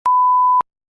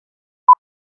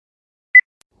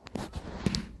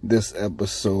This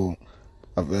episode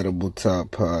of Edible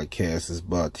Talk Podcast is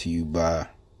brought to you by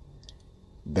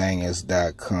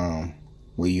Bangers.com,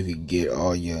 where you can get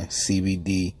all your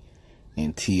CBD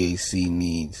and THC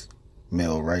needs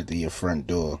mailed right to your front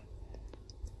door.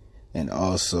 And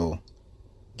also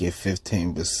get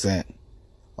 15%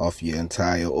 off your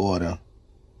entire order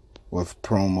with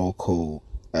promo code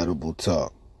Edible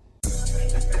Talk.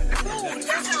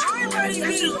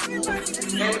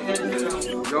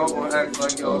 Y'all gonna act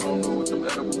like y'all don't know what them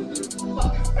edibles is.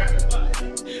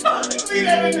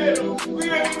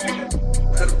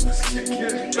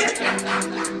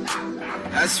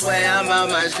 I swear I'm on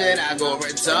my shit, I go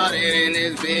retarded in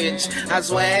this bitch. I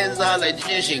swear it's all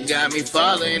legit, she got me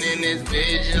falling in this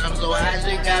bitch. I'm so high,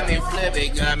 she got me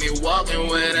flipping, got me walking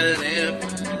with a limp.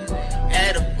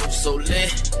 Edible so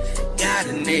lit, got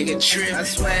a nigga trip. I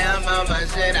swear I'm on my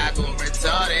shit, I go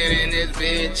retarded in this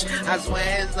bitch. I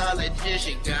swear it's all legit,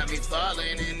 she got me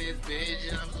falling in this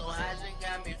bitch. I'm so high, she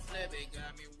got me flipping,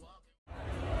 got me walking.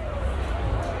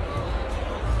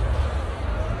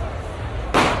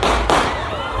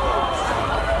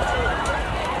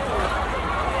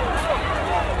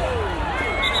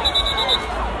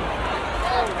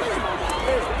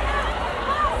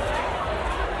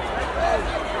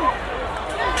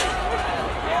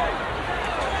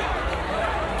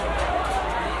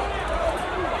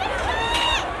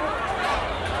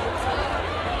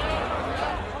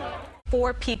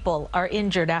 4 people are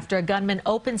injured after a gunman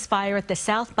opens fire at the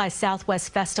South by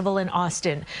Southwest Festival in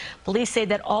Austin. Police say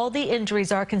that all the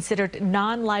injuries are considered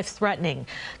non-life-threatening.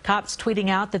 Cops tweeting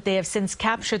out that they have since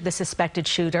captured the suspected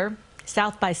shooter.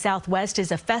 South by Southwest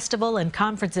is a festival and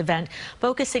conference event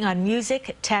focusing on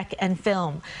music, tech, and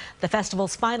film. The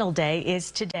festival's final day is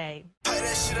today.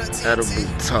 Edible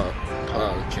Talk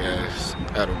Podcast,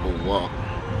 Edible Walk.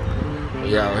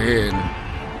 We out here in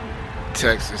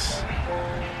Texas.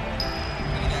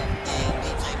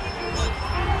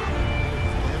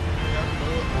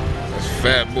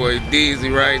 Fatboi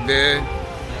Deezi right there.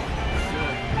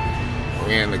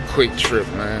 We in the quick trip,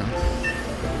 man.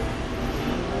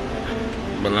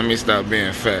 But let me stop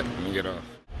being fat. Let me get off.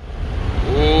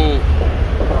 Ooh.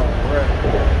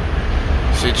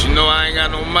 Shit, you know I ain't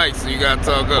got no mic, so you gotta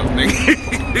talk up, nigga.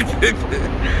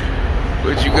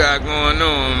 What you got going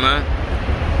on, man?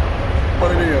 What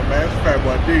it is, man? It's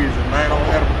Fatboi Deezi, man, on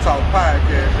Edible Talk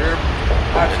Podcast, you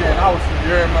out here in Austin,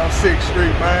 you're on 6th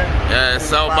Street, man. Yeah,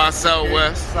 South by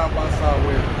Southwest. South by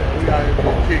Southwest, man. We out here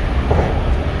for kicking,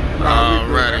 man.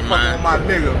 Alrighty, man. On my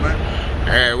nigga, man.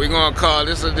 Hey, we gonna call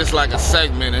this just like a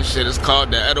segment and shit. It's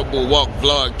called the Edible Walk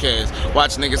Vlogcast.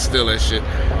 Watch niggas steal that shit.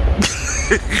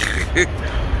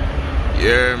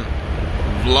 Yeah,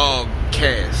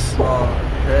 Vlogcast.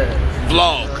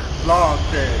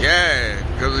 Vlogcast. Yeah,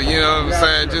 because you know what I'm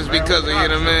saying? Just because of, you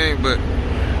know what I mean? But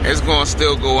it's gonna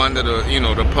still go under the, you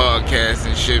know, the podcast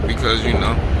and shit because, you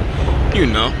know.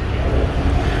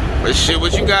 But shit,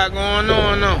 what you got going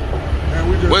on, though?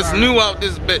 What's new out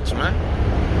this bitch, man?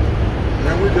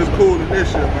 Man, we just cool in this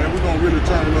shit, man. We gonna really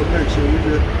turn it up next year. We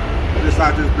just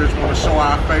out this bitch wanna show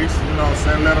our face, you know what I'm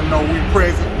saying? Let them know we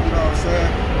present, you know what I'm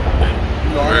saying?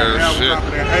 You know, real album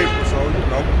dropping in April, so, you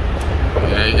know.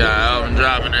 Yeah, you got an album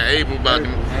dropping in April,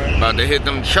 about to hit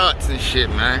them charts and shit,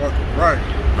 man. Right.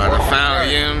 About to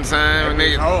find, you know what I'm saying?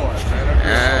 That's hard, man.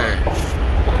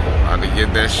 Yeah. About to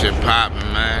get that shit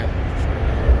popping, man.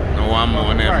 No, I'm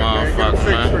on that motherfucker,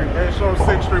 man. 6th Street, man. Show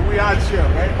 6th Street. We out here,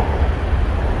 man.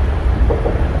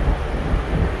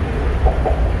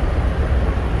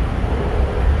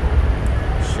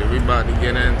 Shit, we about to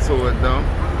get into it, though.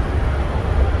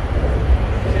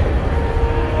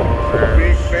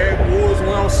 Big bad wolves, we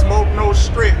don't smoke no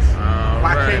stress. If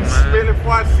I can't spell it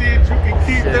before I see it, you can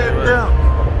keep that down.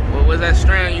 What was that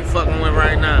strand you fucking with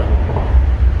right now?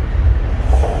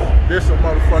 This a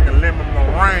motherfucking lemon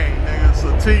meringue, nigga.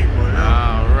 Sativa.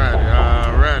 Alrighty.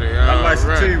 I like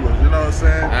sativas, you know what I'm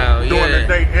saying? Hell yeah. During the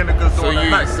day, indicas during the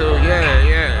night. So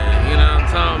yeah. You know what I'm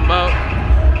talking about?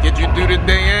 Get you through the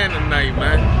day and the night,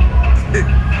 man.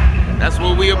 That's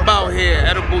what we about here,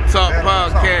 Edible Talk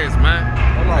Podcast, man.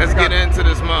 Let's get into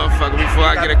this motherfucker before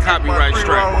I get a copyright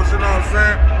strike. You know what I'm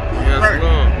saying? Yes,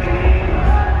 Lord.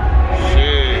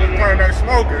 Shit. Turn that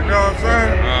smoking, you know what I'm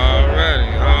saying? Already.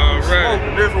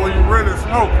 Smoking, this is where you really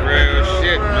smoking. Real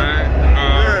shit, man.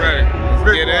 Already. Let's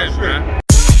get in, man.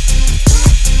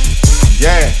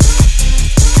 Yeah.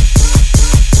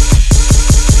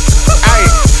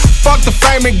 Fuck the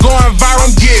fame and going viral,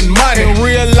 I'm getting money in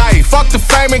real life. Fuck the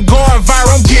fame and going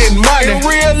viral, I'm getting money in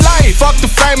real life. Fuck the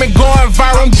fame and going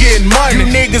viral, I'm getting money. You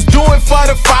niggas do it for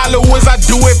the followers, I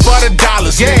do it for the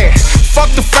dollars. Yeah. Fuck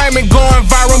the fame and going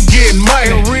viral, I'm getting money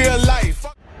in real life.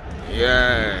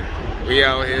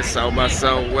 out here, South by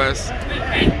Southwest,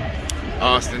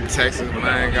 Austin, Texas,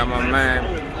 man. Got my man,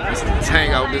 Mr.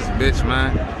 Tank out this bitch,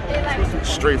 man.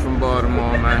 Straight from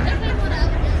Baltimore,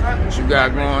 man. What you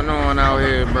got going on out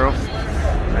here, bro?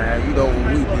 Man, you know what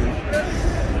we do.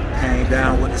 Came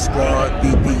down with the squad,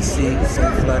 BPC, so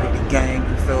flooded the gang,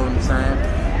 you feel what I'm saying?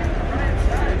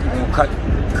 We're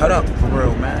gonna cut up for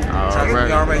real, man.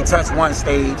 We already touched one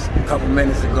stage a couple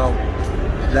minutes ago.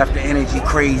 Left the energy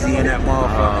crazy in that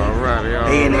motherfucker.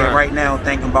 They in there right now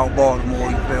thinking about Baltimore,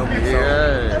 you feel me?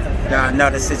 Yeah. So, got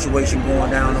another situation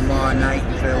going down tomorrow night,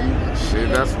 you feel me? Shit,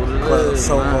 that's what it is,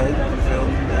 Soho, man. You feel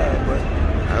me? Yeah, but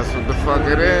that's what the fuck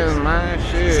it is, man.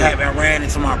 Shit. I ran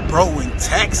into my bro in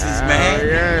Texas, man.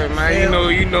 Yeah, man.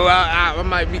 You know, I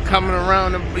might be coming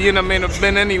around, and, you know what I mean, I've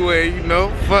been anywhere, you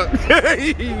know. Fuck,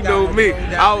 you know me.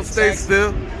 I'll stay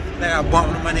still. I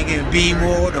bumped my nigga in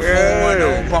B-More, the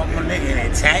 410, bumped my nigga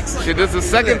in Texas. Shit, this is the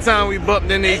second time we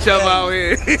bumped into each other out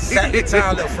here. Second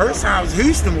time, the first time was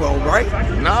Houston World, right?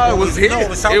 No, it was here. It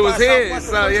was here.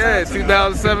 So yeah,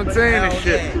 2017 and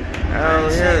shit. Hell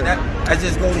yeah. I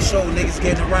just go to show niggas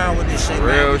getting around with this shit,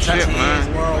 Real shit,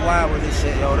 man. Worldwide with this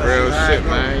shit, yo. Real shit,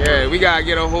 man. Yeah, we gotta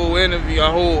get a whole interview, a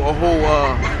whole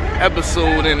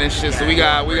episode in and shit. So we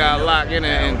gotta lock in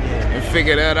and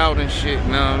figure that out and shit.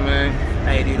 You know what I mean?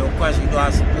 Hey, dude, no question. You know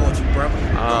I support you, bro.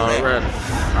 Already,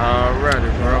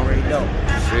 bro. Already know.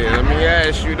 Shit, let me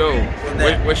ask you though,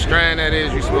 what strand that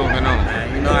is you smoking on?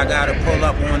 Man, you know I gotta pull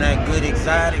up on that good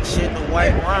exotic shit, the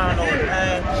white rhino,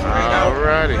 man.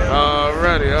 Already.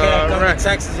 Can't come to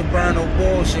Texas and burn no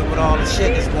bullshit with all the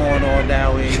shit that's going on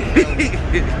down here.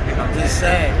 I'm just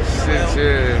saying.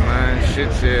 Shit, man.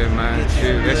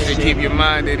 That shit keep your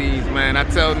mind at ease, man. I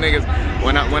tell niggas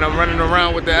when I'm running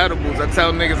around with the edibles, I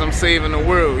tell niggas I'm saving the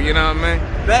world. You know what I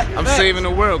mean? I'm saving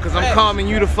the world because I'm calming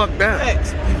you the fuck down.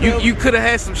 You could have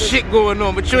had some shit going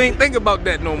on, but you ain't think about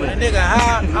that no more. Nigga,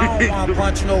 I don't want to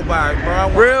punch nobody, bro.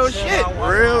 Real shit,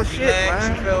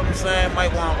 man. You feel what I'm saying?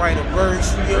 Might want to write a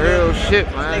verse. Real shit,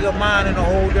 man. Nigga, mind in a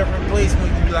whole different place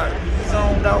when you like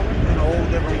zoned out in a whole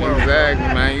different world. Exactly,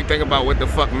 man. You think about what the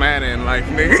fuck matter in life,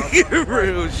 nigga.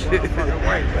 Real shit.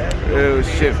 Real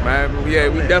shit, man. But yeah,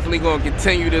 we definitely gonna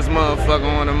continue this motherfucker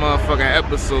on the motherfucking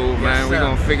episode, man. We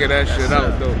gonna figure that shit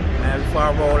out, though. Man, before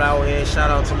I roll out here,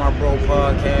 shout out to my bro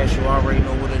podcast. You already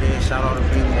know what it is. Shout out to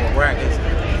B-More Records.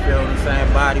 You feel what I'm saying?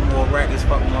 Bodymore Records,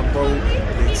 fuck my bro.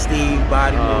 Big Steve,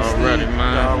 Bodymore Steve.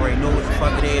 Man. You already know what the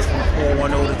fuck it is from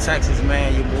 410 to Texas,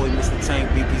 man. Your boy Mr. Tank,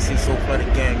 BPC, so for the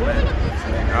gang, man.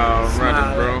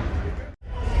 Alrighty, bro.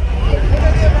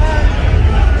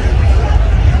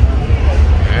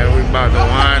 Yeah, we about to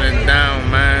wind it down,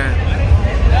 man.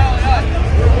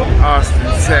 Austin,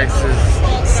 Texas,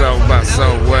 South by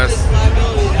Southwest.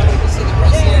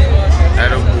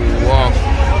 Edible Walk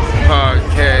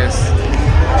Podcast,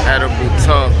 Edible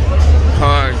Talk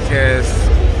Podcast,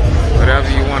 whatever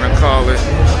you want to call it.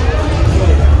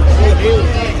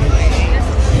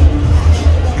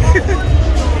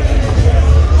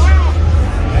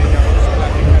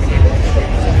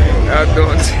 Y'all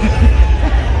doing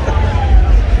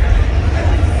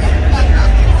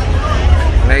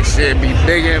next year be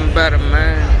bigger and better,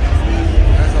 man.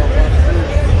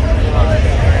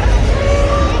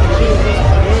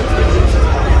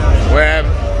 What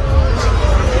happened?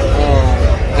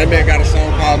 That man got a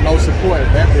song called No Support.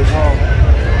 That bitch hard.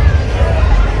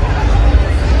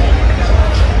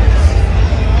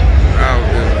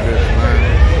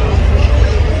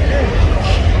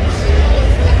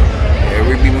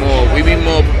 We be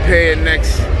more prepared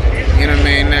next, you know what I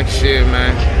mean, next year,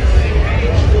 man.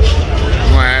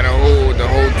 We're gonna have the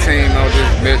whole team out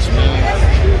this bitch, man.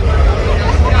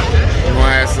 We're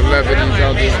gonna have celebrities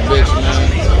out this bitch, man.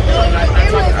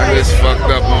 I just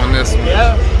fucked up on this one.